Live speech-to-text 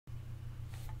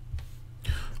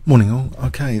Morning all.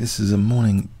 Okay, this is a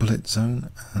morning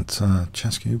Bulletzone at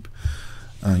Chesscube.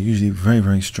 Usually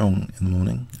very strong in the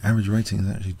morning. Average rating is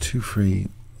actually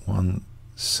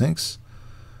 2316,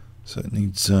 so it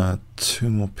needs 2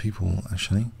 more people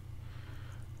actually.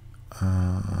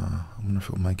 I wonder if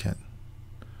it'll make it.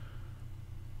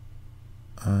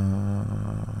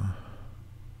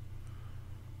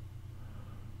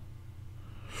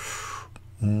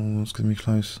 Oh, it's going to be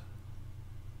close.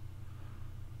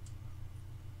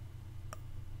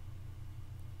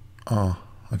 Ah,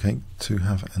 okay, 2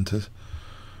 have entered.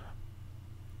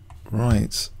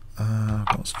 Right, I've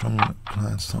got a strong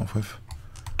player to start off with.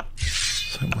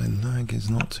 So my lag is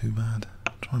not too bad.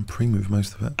 Try and pre-move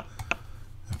most of it,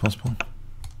 if possible.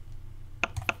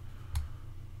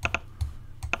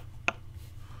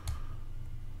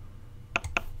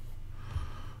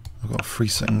 I've got a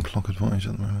 3-second clock advantage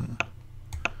at the moment.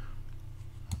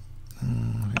 I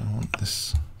think I want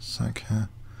this sack here.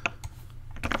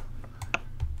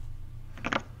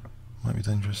 Might be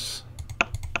dangerous.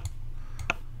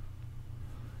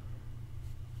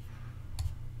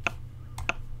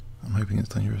 I'm hoping it's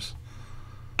dangerous.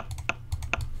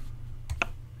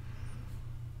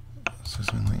 So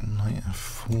something like knight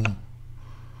f4.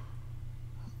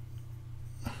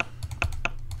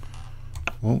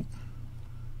 Whoa.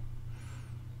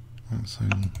 Right, so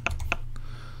I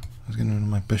was getting rid of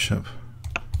my bishop.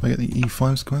 If I get the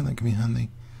e5 square, that could be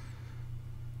handy.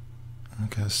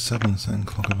 Okay, a 7-second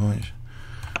clock advantage.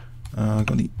 I've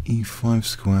got the e5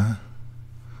 square,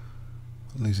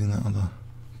 losing that other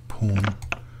pawn.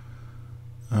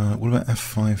 What about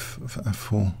f5 for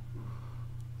f4?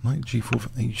 Knight g4 for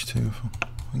h2 if I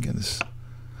can get this.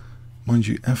 Mind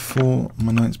you, f4,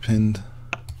 my knight's pinned.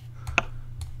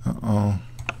 Uh-oh.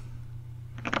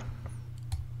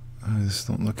 Oh, this is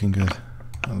not looking good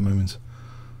at the moment.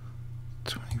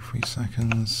 23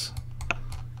 seconds.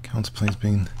 Counterplay's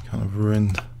been kind of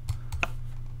ruined.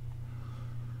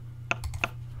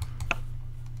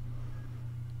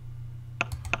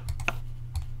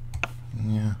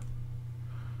 Yeah.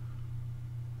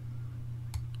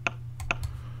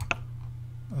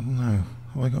 I don't know.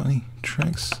 Have I got any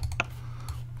tricks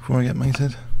before I get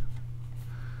mated?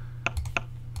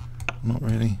 Not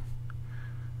really.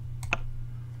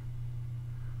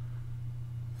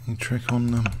 Any trick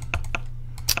on them?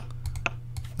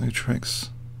 No tricks.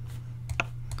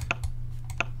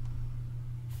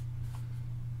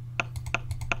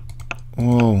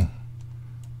 Whoa.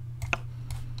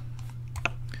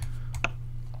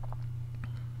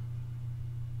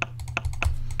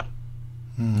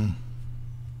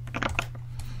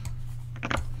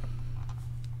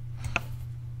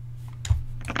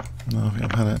 No, I think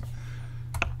I've had it.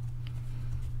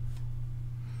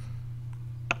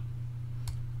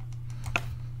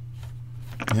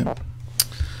 Yep.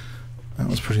 That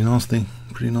was pretty nasty.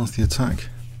 Pretty nasty attack.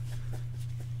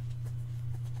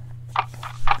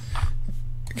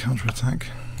 Counter attack.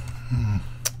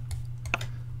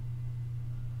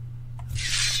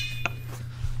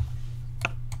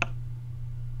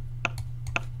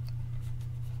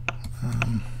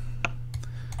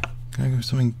 Can I go with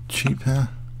something cheap here?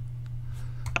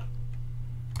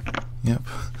 Yep.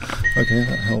 Okay,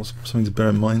 that helps. Something to bear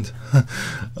in mind. I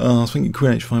was thinking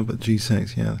queen h5 but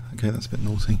g6. Yeah. Okay, that's a bit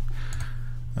naughty.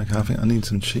 Okay, I think I need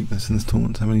some cheapness in this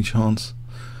tournament to have any chance.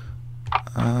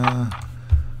 A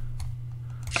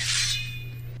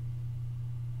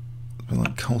bit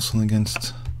like Colson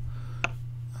against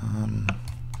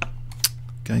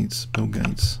Gates, Bill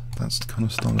Gates. That's the kind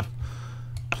of style of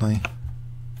play.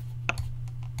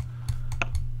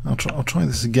 I'll try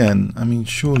this again. I mean,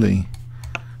 surely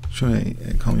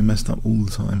it can't be messed up all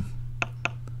the time.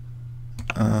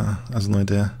 As an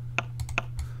idea.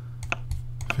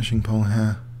 Fishing pole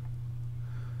here.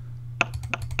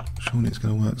 Surely it's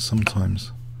going to work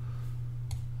sometimes.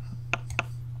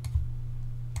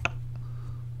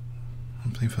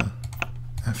 I'm playing for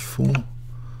f4.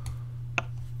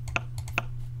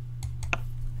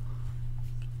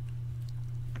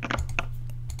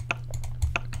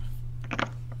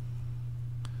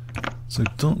 So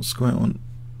dot square on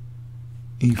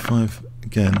e5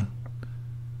 again.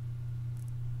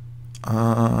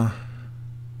 Am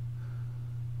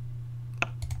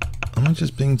I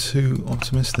just being too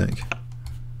optimistic?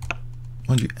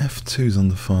 Mind you, f2's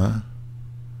under fire.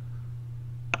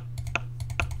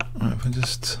 Right, if I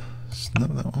just snap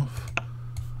that off,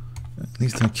 at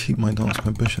least I keep my dot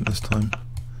square bishop this time.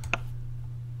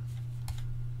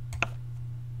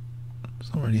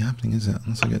 It's not really happening, is it?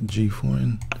 Unless I get g4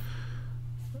 in.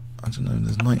 I don't know,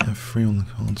 there's knight f3 on the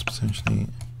cards potentially.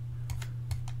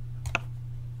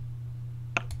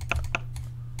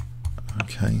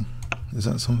 Okay, Is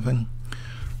that something?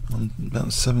 I'm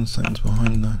about 7 seconds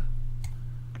behind now.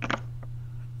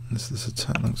 This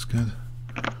attack looks good.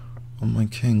 On my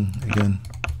king again.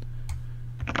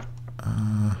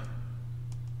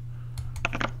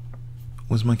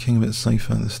 Was my king a bit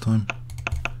safer this time?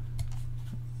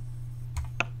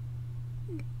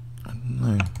 I don't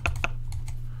know.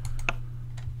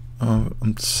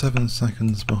 I'm 7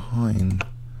 seconds behind.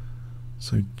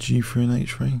 So G3 and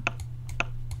H3.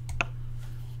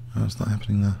 How's that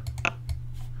happening there?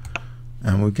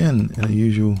 And we're again in a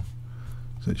usual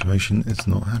situation. It's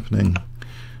not happening.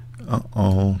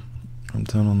 Uh-oh. I'm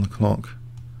down on the clock.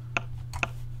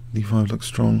 D5 looks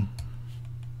strong.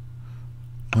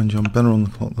 Mind you, I'm better on the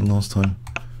clock than last time.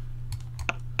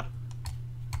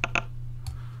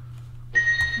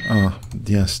 Ah,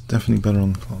 yes, definitely better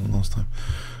on the clock than last time.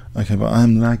 Okay, but I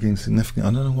am lagging significantly.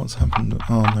 I don't know what's happened.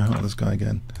 Oh no, not this guy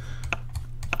again.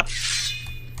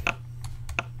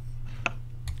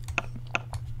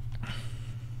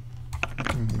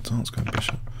 Give me the dance go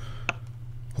bishop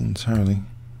voluntarily.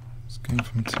 Let's go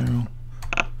for material.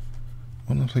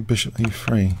 Why don't I play bishop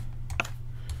e3?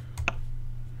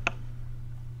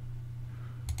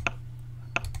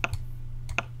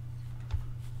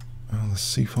 Oh, the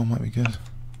c file might be good.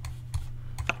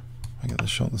 I get the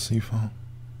shot, the c file.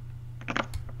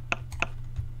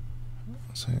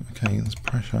 So, okay, there's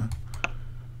pressure.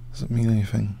 Does it mean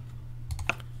anything?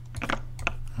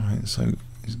 Alright, so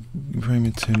he's very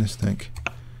materialistic.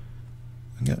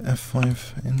 I get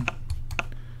f5 in. Would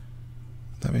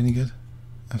that be any good?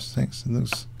 f6, it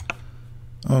looks...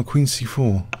 Oh, queen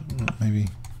c4. Maybe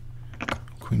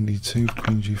queen d2,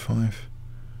 queen g5.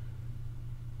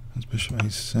 That's bishop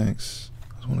a6. I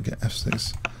just want to get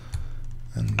f6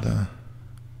 and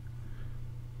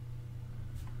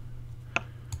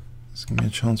let's give me a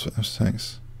chance for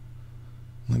f6.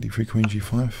 Knight d3, queen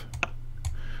g5.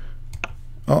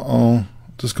 Uh-oh,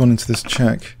 just gone into this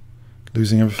check,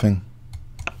 losing everything.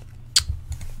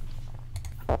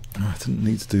 Oh, I didn't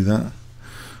need to do that.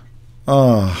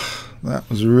 Ah, that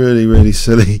was really, really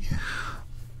silly.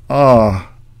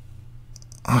 Ah,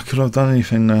 I could have done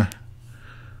anything there.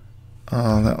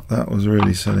 Ah, that was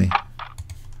really silly.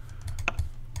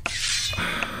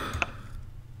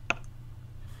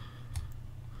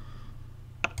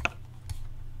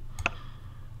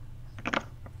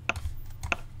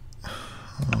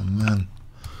 Oh man,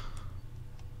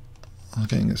 I was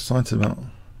getting excited about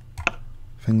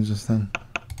things just then.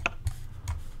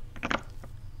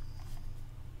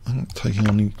 I'm taking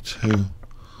on e2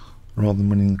 rather than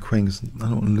winning the queen because I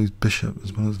don't want to lose bishop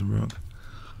as well as the rook.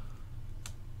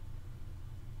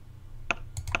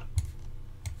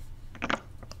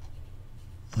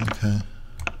 Okay.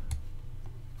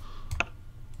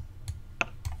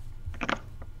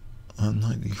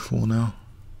 Knight d4 now.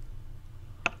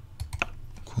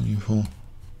 Queen e4.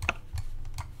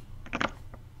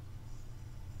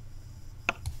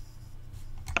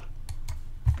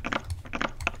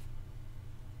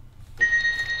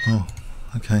 Oh,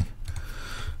 okay.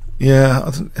 Yeah,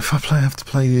 if I have to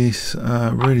play these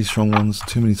really strong ones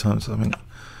too many times, I think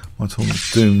my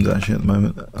tournament's doomed actually at the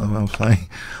moment. I'll play.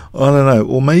 I don't know.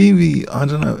 Or maybe, I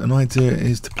don't know, an idea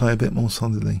is to play a bit more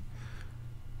solidly.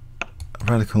 A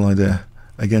radical idea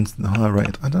against the higher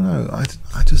rate. I don't know.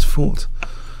 I just thought,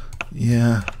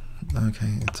 yeah,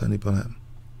 okay, it's only bullet.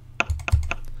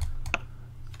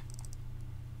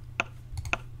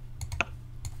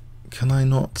 Can I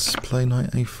not play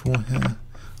knight a4 here?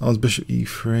 I was bishop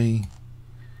e3.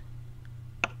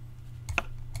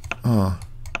 Ah.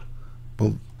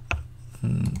 Well.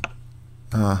 Am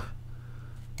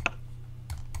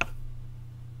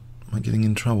I getting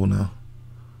in trouble now?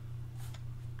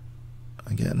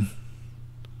 Again.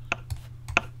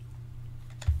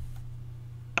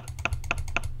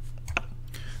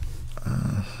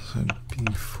 So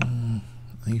b4,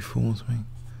 a4 something.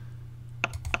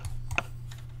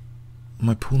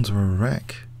 My pawns are a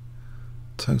wreck.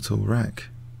 Total wreck.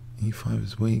 e5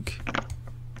 is weak.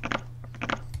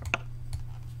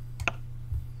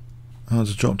 Oh, I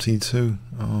just dropped e2.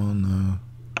 Oh no.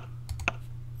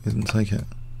 He didn't take it.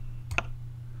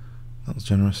 That was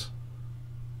generous.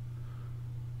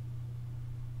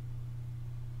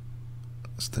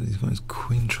 Instead he's got his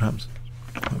queen trapped.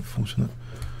 Quite fortunate.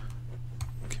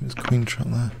 Keep his queen trap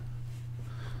there.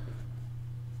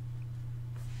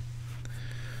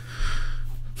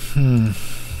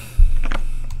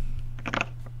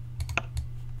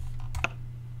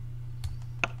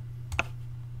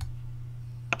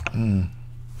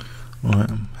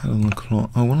 Right, I'm head on the clock.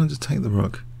 I wanted to take the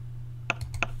rook.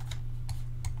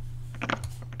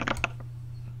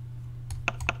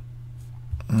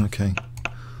 Okay,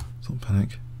 don't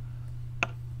panic.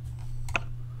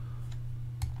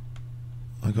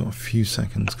 I got a few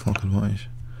seconds clock advantage.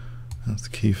 That's the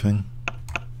key thing.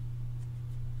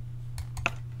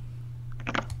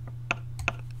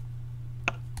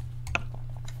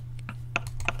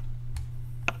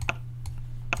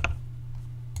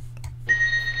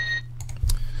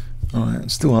 Alright,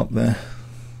 it's still up there.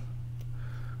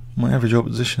 My average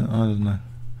opposition, I don't know.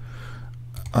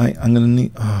 I'm gonna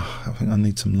need, I think I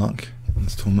need some luck in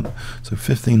this tournament. So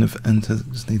 15 have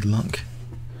entered, just need luck.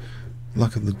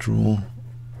 Luck of the draw,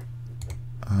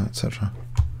 etc.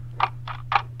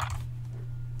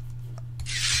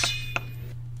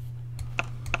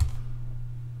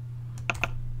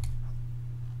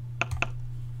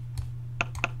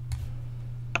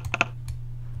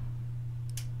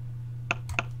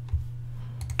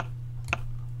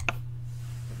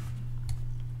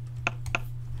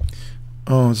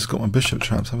 Oh, I just got my bishop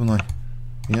traps, haven't I?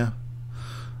 Yeah.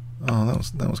 Oh,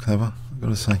 that was clever, I've got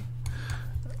to say.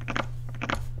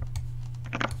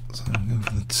 So I'm going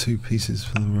for the 2 pieces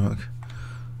for the rook.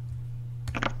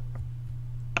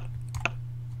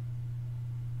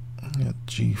 Yeah,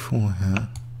 G4 here.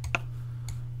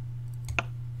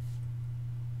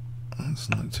 That's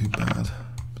not too bad,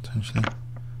 potentially.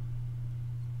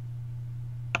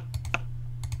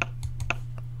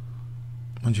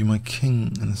 Mind you, my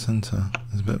king in the centre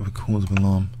is a bit of a cause of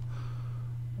alarm.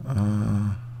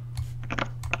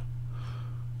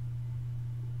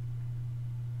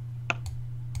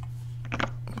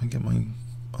 If I get my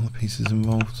other pieces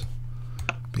involved,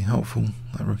 it'd be helpful,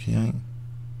 like rook e8.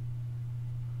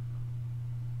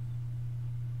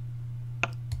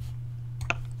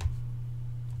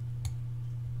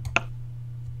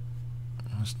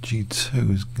 This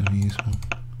G2 is going to be useful.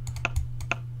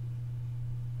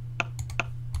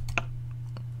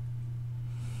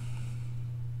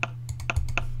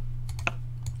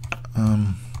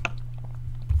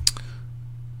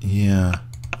 Yeah,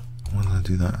 why did I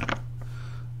do that?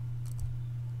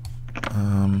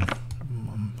 I'm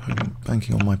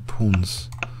banking on my pawns,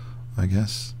 I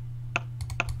guess.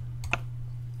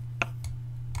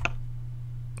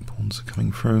 Pawns are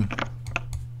coming through.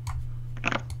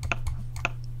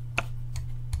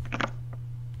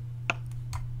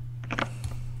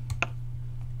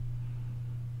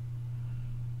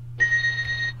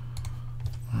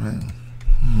 Alright.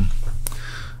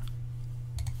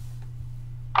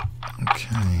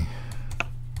 Okay.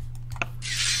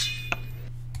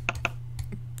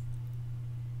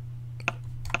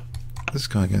 This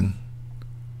guy again.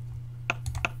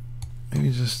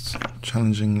 Maybe just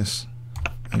challenging this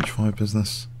h5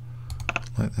 business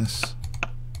like this.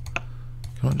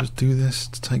 Can I just do this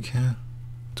to take here,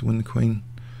 to win the queen?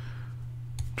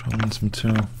 Try and win some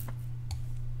material.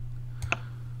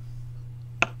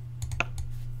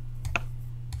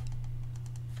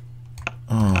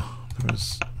 Oh, there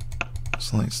is a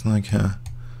slight snag here.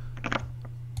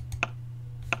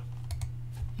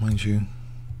 Mind you,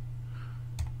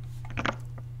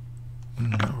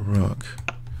 that rook.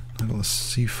 I got the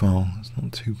c file, it's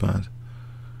not too bad.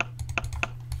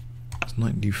 It's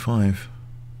knight d5,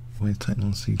 way of taking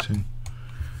on c2. And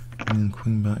then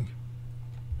queen back.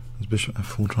 There's bishop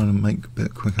f4 trying to make a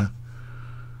bit quicker.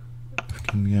 If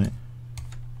king b8.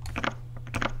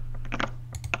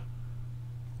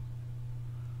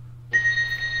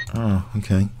 Oh,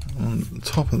 okay. On the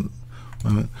top of the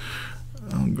moment.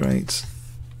 Oh, great.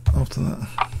 After that.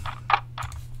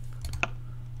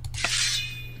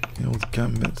 The old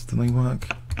gambits, do they work?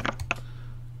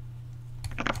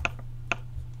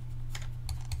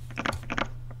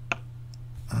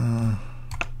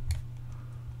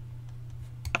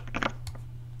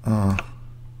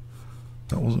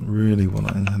 That wasn't really what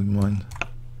I had in mind.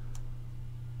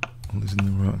 I'm losing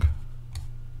the rook.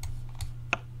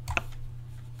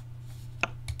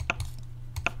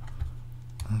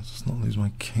 Let's just not lose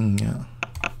my king yet.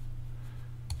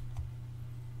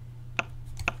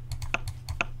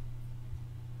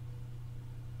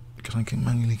 Can I get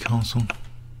manually castle?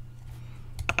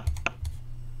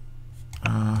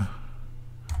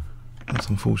 That's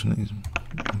unfortunate. He's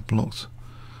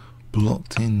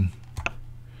blocked in.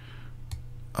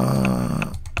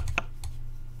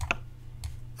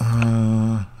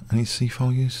 Any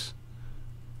c-file use?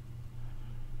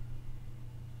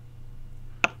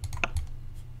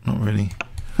 Not really.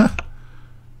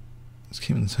 Let's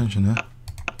keep the tension there.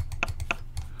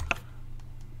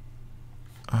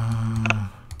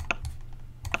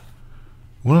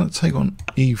 Why don't I take on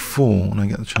e4 when I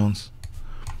get the chance?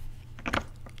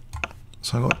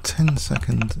 So I got a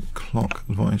 10-second clock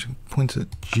advantage. Point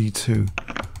at g2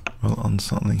 rather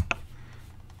unsubtly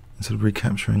instead of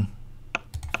recapturing.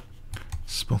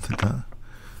 Spotted that.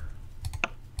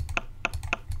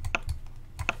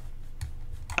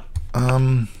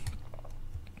 Well,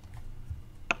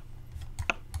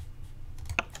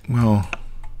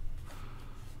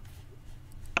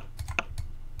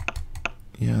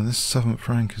 yeah, this 7th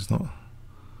rank is not.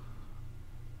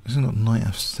 He's got knight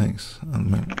f6 at the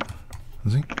moment,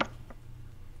 has he?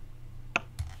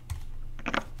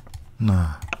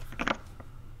 Nah.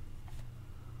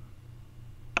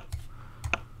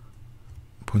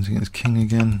 Pointing at his king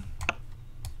again.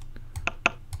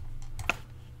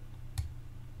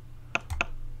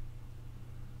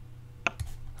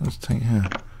 Let's take here.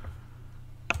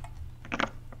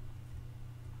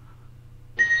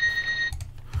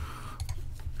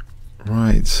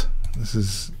 Right, this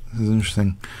is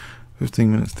interesting.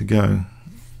 15 minutes to go.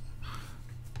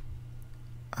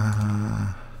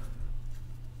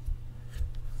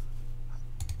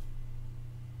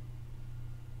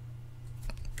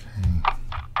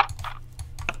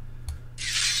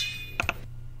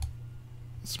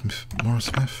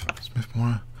 Smith,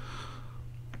 Mora.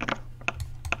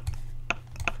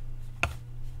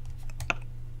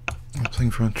 I'm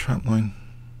playing for a trap line.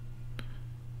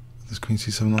 This queen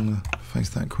c7, I'm going to face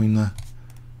that queen there.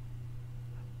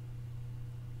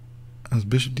 As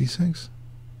bishop d6.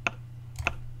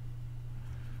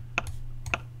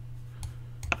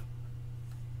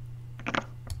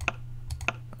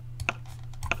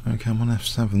 Okay, I'm on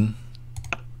f7.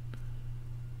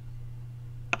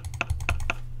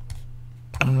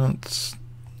 I'm not,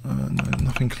 no,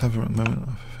 nothing clever at the moment,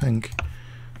 I think.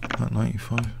 That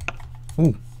 95.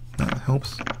 Oh, that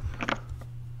helps.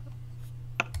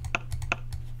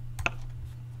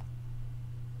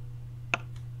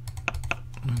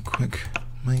 No quick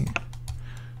mate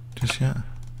just yet.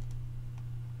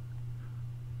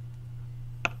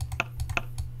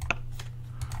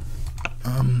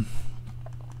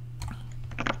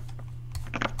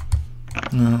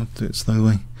 No, I'll do it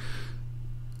slowly.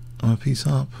 I'm a piece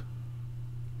up.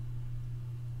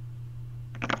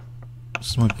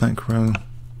 This is my back row.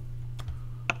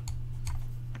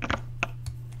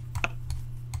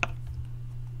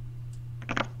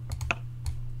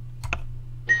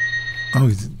 Oh,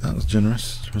 that was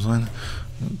generous to resign.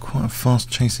 Quite a fast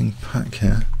chasing pack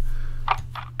here.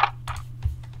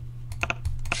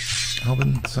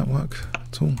 Alvin, does that work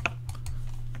at all?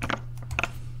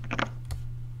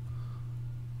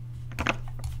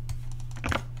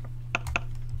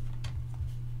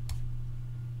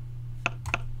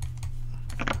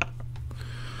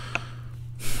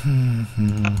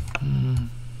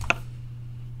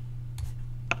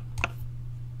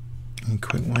 Any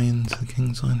quick way into the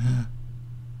king sign here?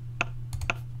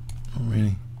 Not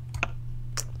really.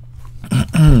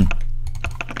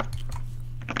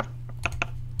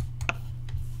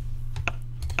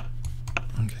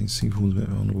 Okay, c4 is a bit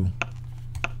vulnerable.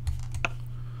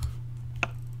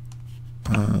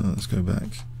 Let's go back.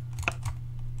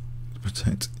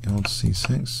 Protect the old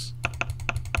c6.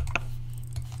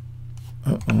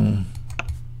 Uh-oh.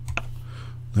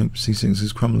 Nope, c6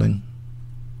 is crumbling.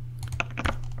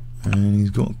 And he's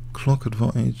got clock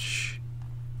advantage.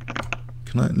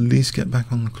 Can I at least get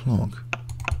back on the clock?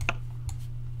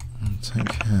 And take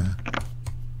care.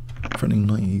 Threatening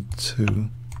 92.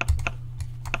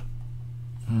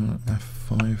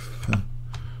 F5 for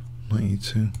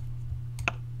 92.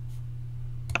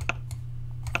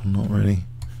 Not really.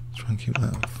 Try and keep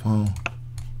that file.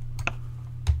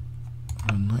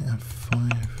 Knight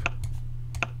f5.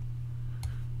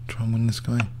 Try and win this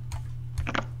guy.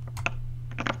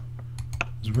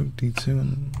 There's rook d2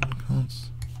 and cards.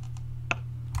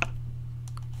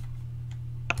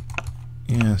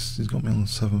 Yes, he's got me on the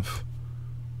 7th.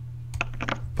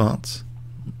 But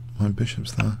my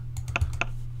bishop's there.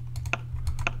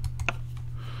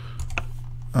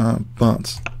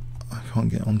 But I can't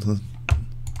get onto the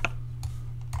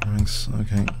ranks.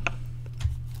 Okay.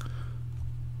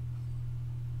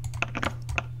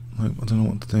 Nope, I don't know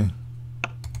what to do.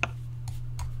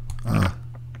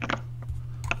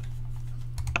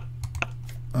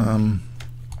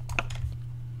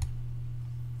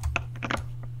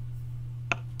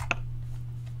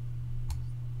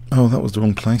 Oh, that was the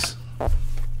wrong place.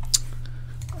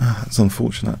 That's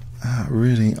unfortunate.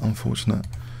 Really unfortunate.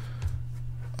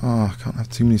 Oh, I can't have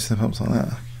too many step-ups like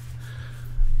that.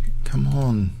 Come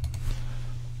on.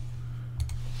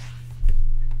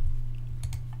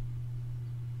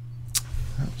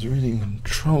 That was really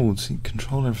controlled. So you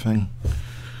control everything.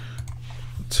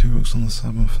 2 rooks on the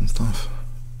 7th and stuff.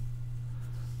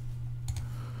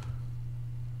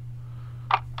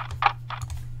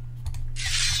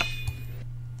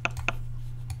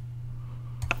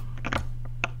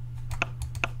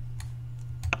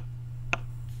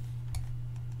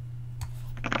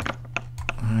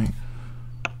 Right.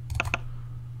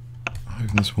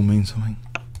 this will mean something.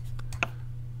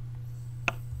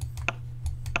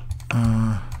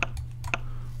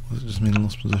 What does it just mean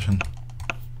lost position?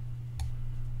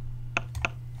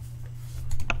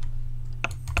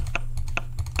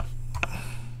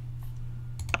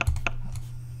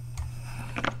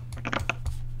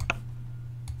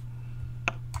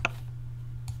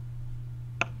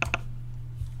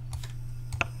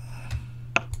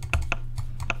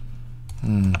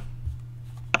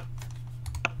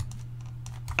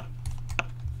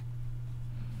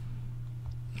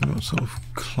 I've got sort of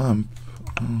clamp.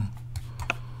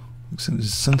 Looks like the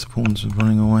centre pawns are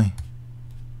running away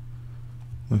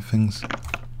with things.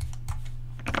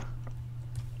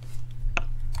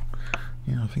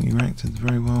 Yeah, I think he reacted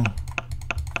very well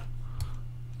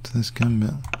to this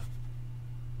gambit.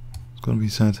 It's got to be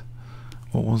said.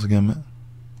 What was a gambit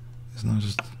is now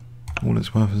just all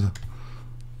it's worth is a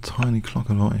tiny clock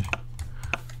advantage,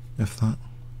 if that.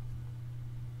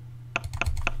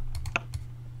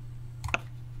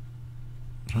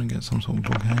 Try and get some sort of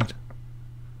blockade.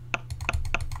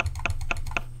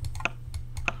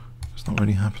 It's not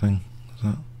really happening, is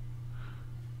that?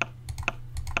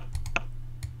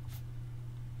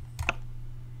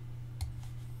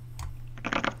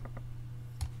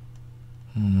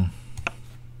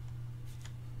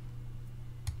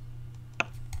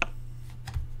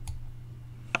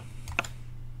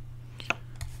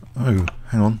 Oh,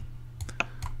 hang on.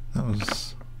 That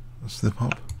was a slip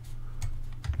up.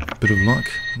 Bit of luck.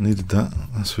 Needed that,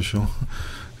 that's for sure.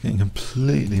 Getting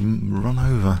completely run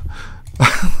over.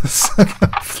 That's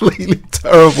completely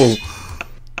terrible.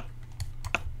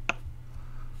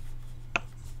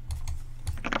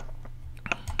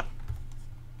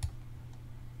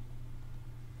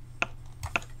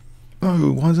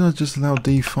 Oh, why did I just allow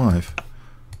D5?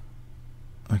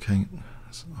 Okay,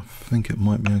 I think it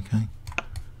might be okay.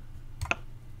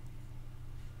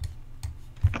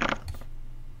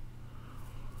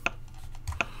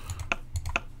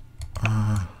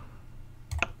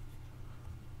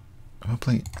 Have I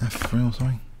played F3 or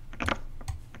something?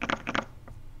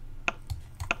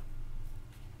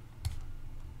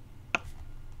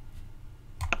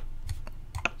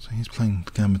 So he's playing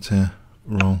Gambitier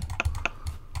roll.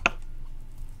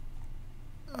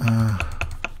 That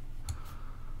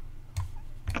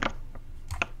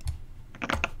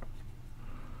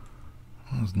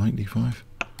was 95.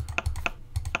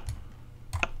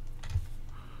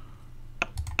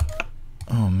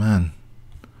 Oh man.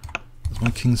 Is my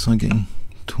king side getting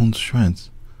torn to shreds?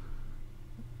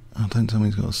 Oh, don't tell me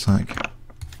he's got a sack.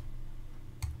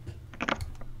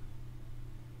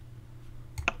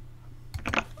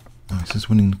 Oh, he's just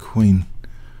winning the queen.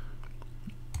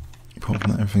 Apart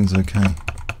from that, everything's okay.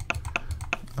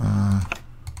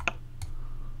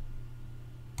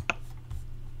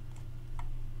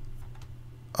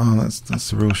 Oh,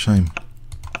 that's a real shame.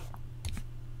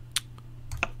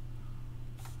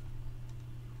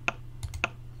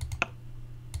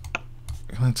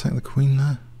 Can I take the queen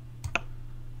there?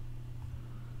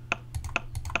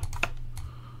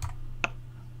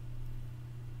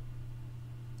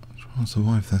 I'm trying to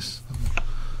survive this.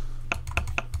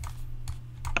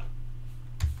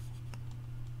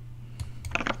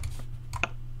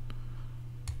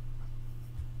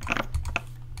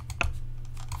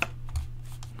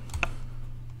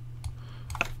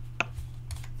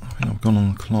 I think I've gone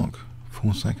on the clock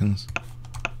 4 seconds.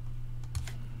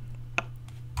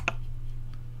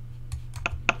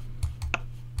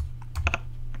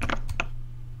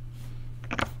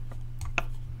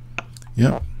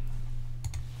 Yep.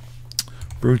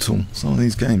 Brutal. Some of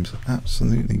these games are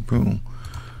absolutely brutal.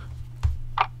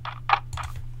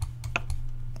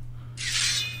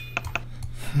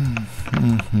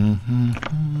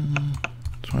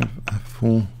 Try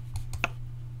F4.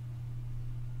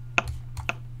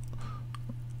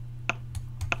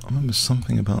 I remember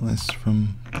something about this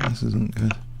from... This isn't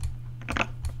good.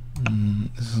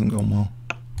 This hasn't gone well.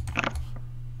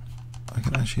 I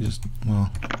can actually just...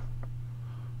 well...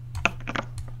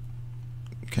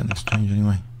 get an exchange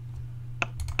anyway.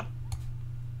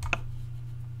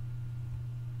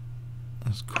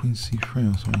 That's Queen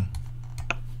C3 or something.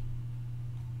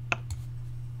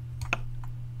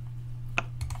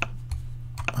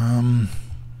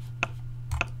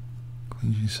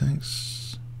 Queen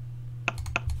G6.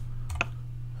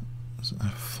 That's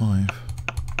F5.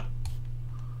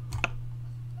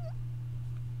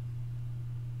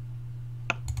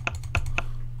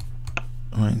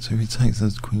 Alright, so if he takes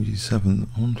that Queen G7,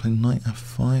 I want to play Knight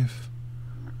F5.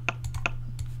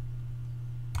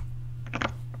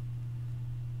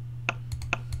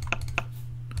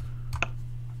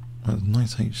 Right, Knight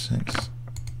H6.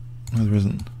 No, there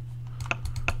isn't.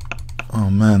 Oh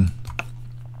man.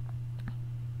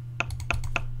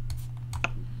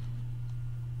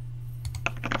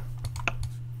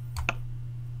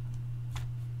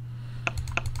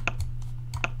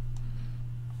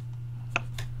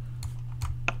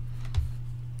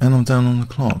 And I'm down on the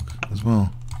clock as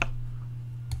well.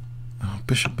 Oh,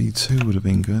 bishop b2 would have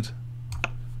been good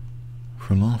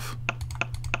for a laugh.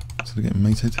 So they're getting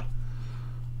mated.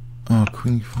 Oh,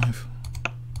 queen e5.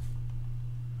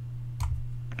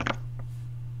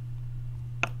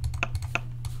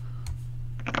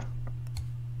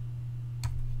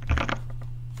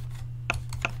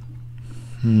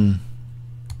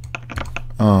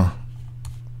 Ah.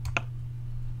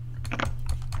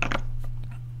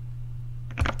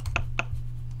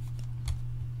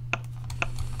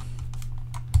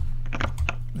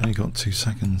 Only got 2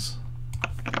 seconds.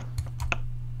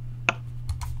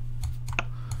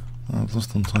 I've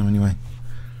lost on time anyway.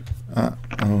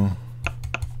 Oh.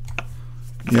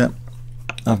 Yep,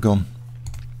 I've gone.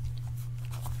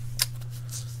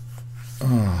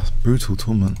 Ah, oh, brutal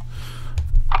tournament.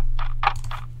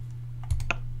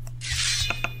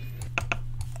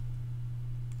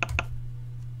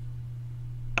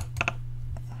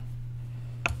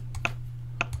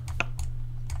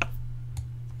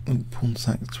 Pawn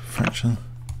sacked fracture,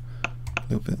 a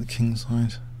little bit at the king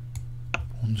side,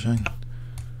 pawn chain.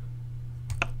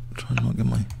 Try and not get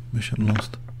my bishop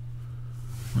lost.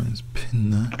 Right, there's a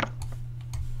pin there.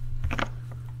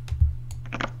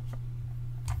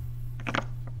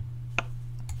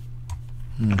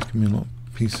 It's giving me a lot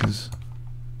of pieces.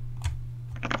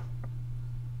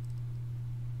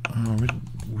 I really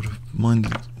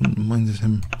wouldn't minded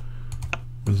him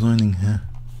resigning here.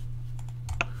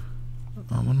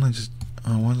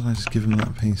 Why did I just give him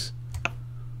that piece?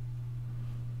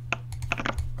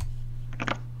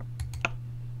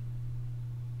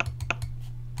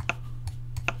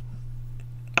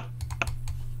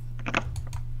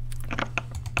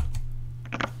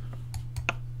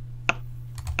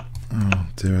 Oh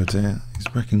dear, oh dear.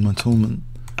 He's wrecking my tournament.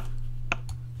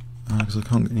 Because I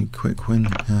can't get any quick win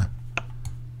here.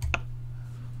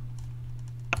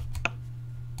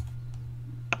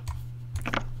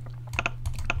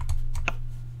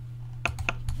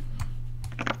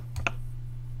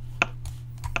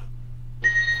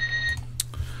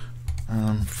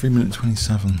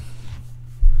 3:27.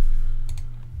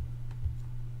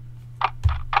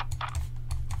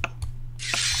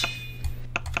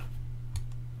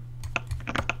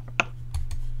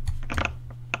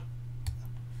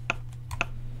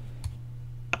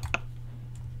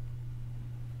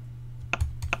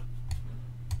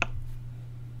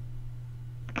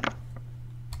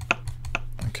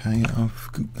 Okay, I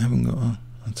haven't got an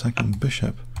attacking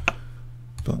bishop,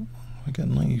 but I get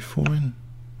 94 in.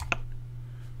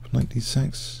 Knight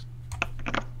d6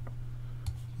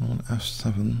 on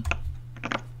f7.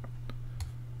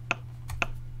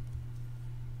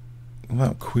 What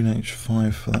about queen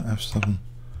h5 for that f7?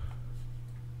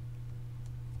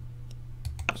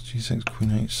 It's g6,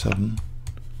 queen h7.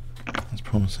 That's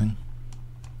promising.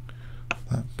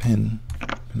 That pin,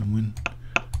 gonna win.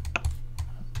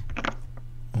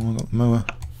 Oh, I got the mower.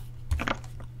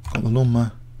 Got the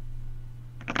lawnmower.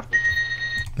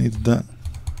 Needed that.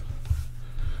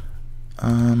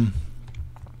 I'll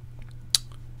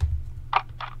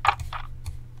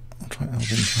try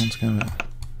Alvin, can't go it.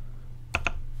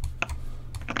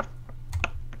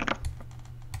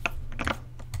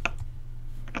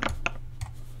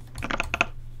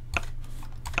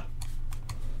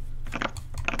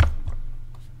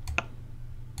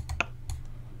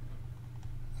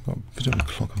 Got a bit of a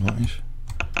clock advantage.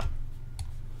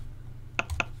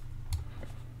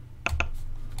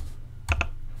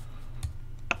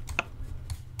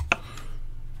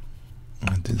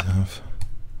 Did have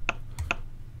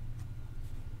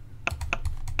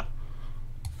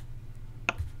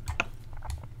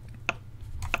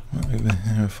right over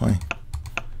here. If I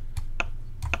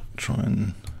try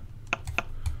and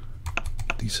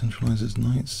decentralize his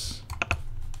knights,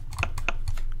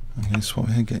 okay, swap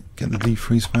here, get the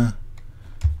d3 square.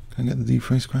 Can I get the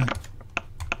d3 square?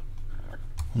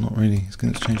 Well, not really. It's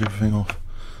going to exchange everything off.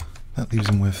 That leaves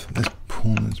him with this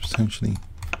pawn that's potentially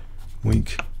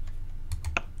weak.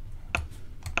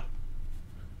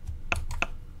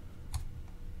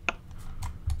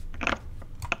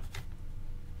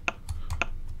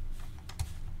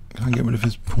 Can I get rid of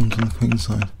his pawns on the queen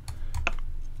side?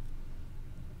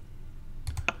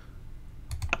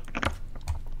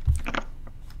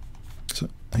 So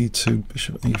a2,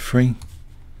 bishop a3.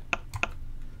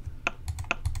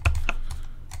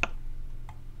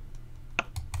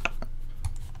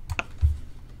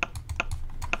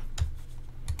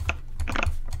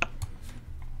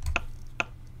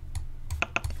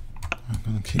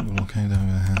 keep the blockade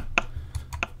over here.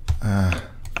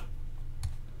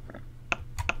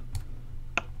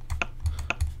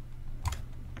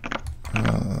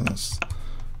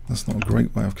 That's not a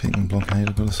great way of keeping blockade,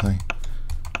 I've got to say.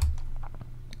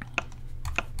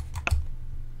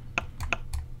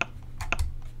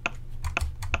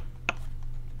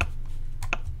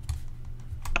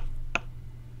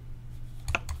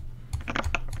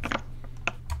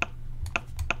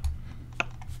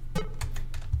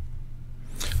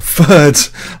 Third,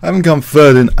 I haven't come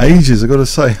third in ages. I've got to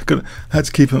say, had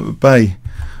to keep him at bay.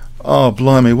 Oh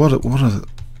blimey! What a tournament!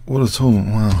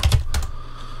 Wow.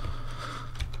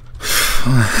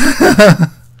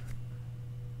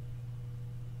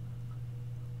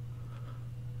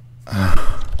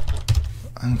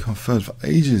 I haven't come third for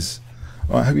ages.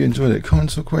 Alright, I hope you enjoyed it.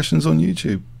 Comments or questions on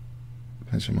YouTube.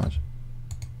 Thanks so much.